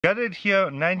Got it here,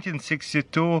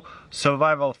 1962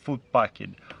 survival food packet.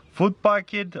 Food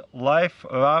packet, life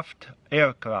raft,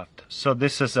 aircraft. So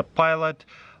this is a pilot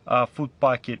food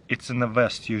packet. It's in the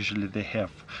vest usually they have,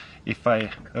 if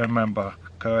I remember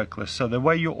correctly. So the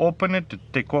way you open it, to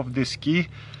take off this key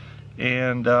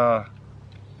and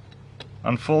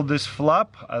unfold this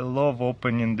flap. I love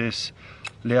opening these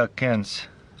little cans.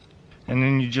 And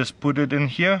then you just put it in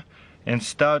here and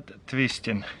start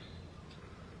twisting.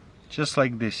 Just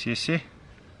like this, you see?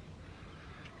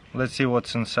 Let's see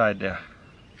what's inside there.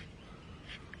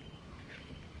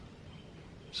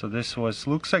 So this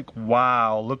looks like,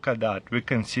 wow, look at that. We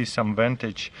can see some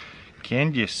vintage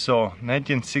candy. So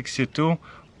 1962,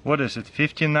 what is it,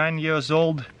 59 years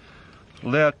old?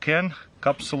 Little can,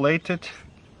 capsulated.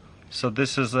 So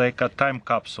this is like a time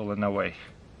capsule in a way.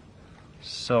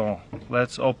 So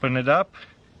let's open it up.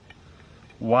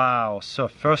 Wow, so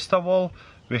first of all,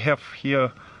 we have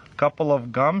here a couple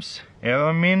of gums,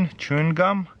 Aramine, chewing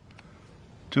gum,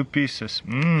 2 pieces.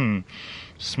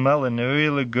 Smelling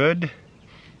really good.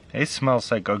 It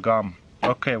smells like a gum.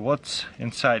 Okay, what's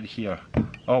inside here?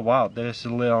 Oh wow, there's a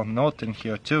little note in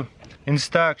here too.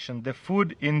 Instruction: the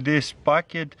food in this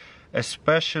packet,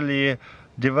 especially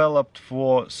developed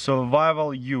for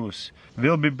survival use,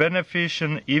 will be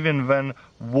beneficial even when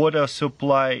water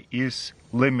supply is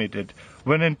limited.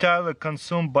 When entirely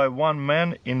consumed by one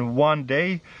man in one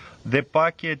day, the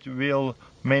packet will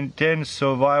maintain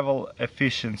survival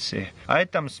efficiency.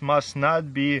 Items must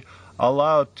not be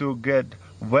allowed to get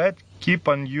wet. Keep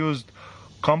unused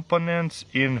components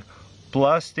in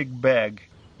plastic bag.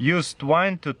 Use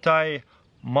twine to tie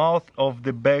mouth of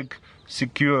the bag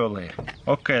securely.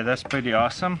 Okay, that's pretty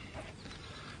awesome.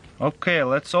 Okay,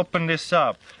 let's open this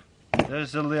up.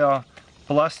 There's a little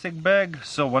plastic bag,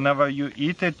 so whenever you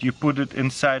eat it, you put it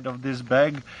inside of this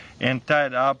bag and tie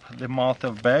it up the mouth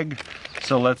of bag.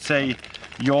 So let's say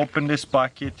you open this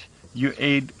packet, you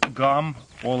ate gum,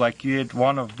 or like you ate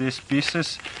one of these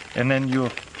pieces, and then you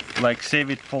like save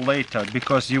it for later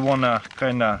because you wanna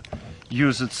kinda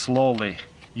use it slowly.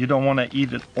 You don't want to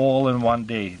eat it all in one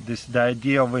day. The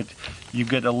idea of it, you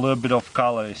get a little bit of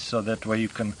calories, so that way you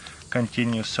can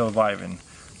continue surviving.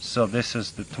 So this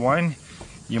is the twine.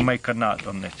 You make a knot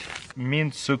on it.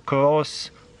 Mint sucrose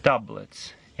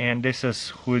tablets, and this is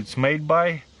who it's made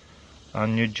by.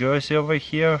 New Jersey over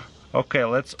here. Okay,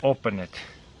 let's open it.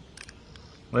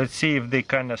 Let's see if they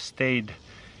kind of stayed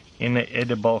in an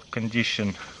edible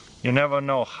condition. You never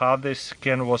know how this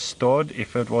can was stored.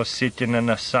 If it was sitting in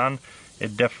the sun,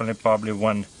 it definitely probably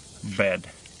went bad.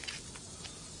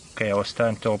 Okay, I was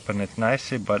trying to open it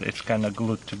nicely, but it's kind of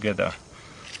glued together.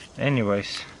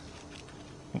 Anyways,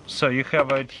 so you have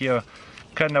right here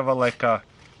kind of like a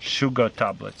sugar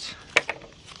tablets.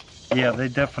 Yeah, they're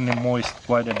definitely moist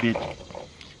quite a bit.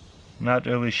 Not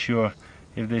really sure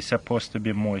if they're supposed to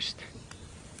be moist.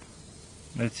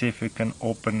 Let's see if we can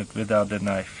open it without a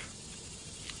knife.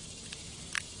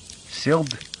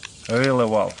 Sealed really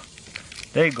well.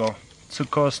 There you go.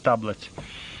 Sucrose tablet.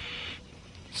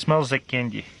 Smells like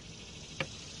candy.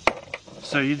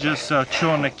 So you just chew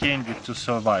on the candy to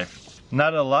survive.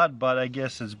 Not a lot, but I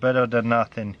guess it's better than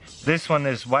nothing. This one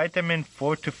is vitamin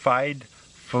fortified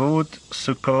fruit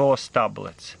sucrose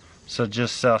tablets. So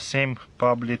just same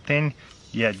probably thing,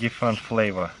 yeah, different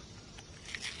flavor.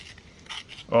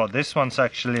 Oh, this one's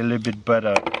actually a little bit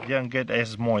better. Didn't get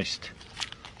as moist.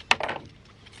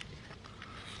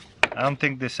 I don't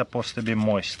think they're supposed to be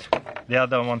moist. The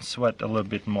other ones sweat a little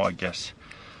bit more, I guess.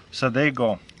 So there you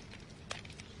go.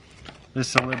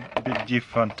 This is a little bit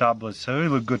different tablets. A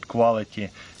really good quality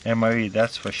MRE,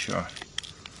 that's for sure.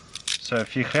 So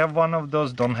if you have one of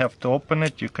those, don't have to open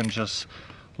it. You can just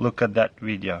look at that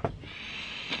video.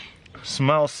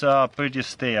 Smells pretty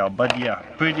stale, but yeah,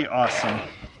 pretty awesome.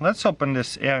 Let's open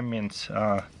this air mints.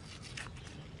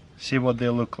 See what they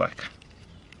look like.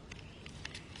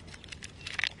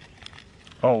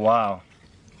 Oh wow,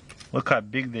 look how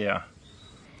big they are.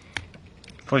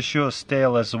 For sure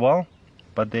stale as well,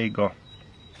 but there you go.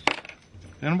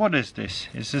 And what is this?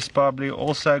 Is this probably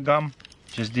also gum?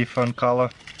 Just different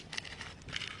color?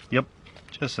 Yep,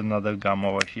 just another gum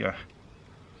over here.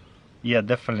 Yeah,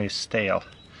 definitely stale.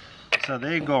 So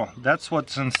there you go. That's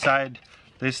what's inside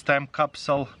this time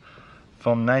capsule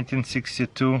from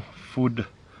 1962 food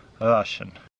ration.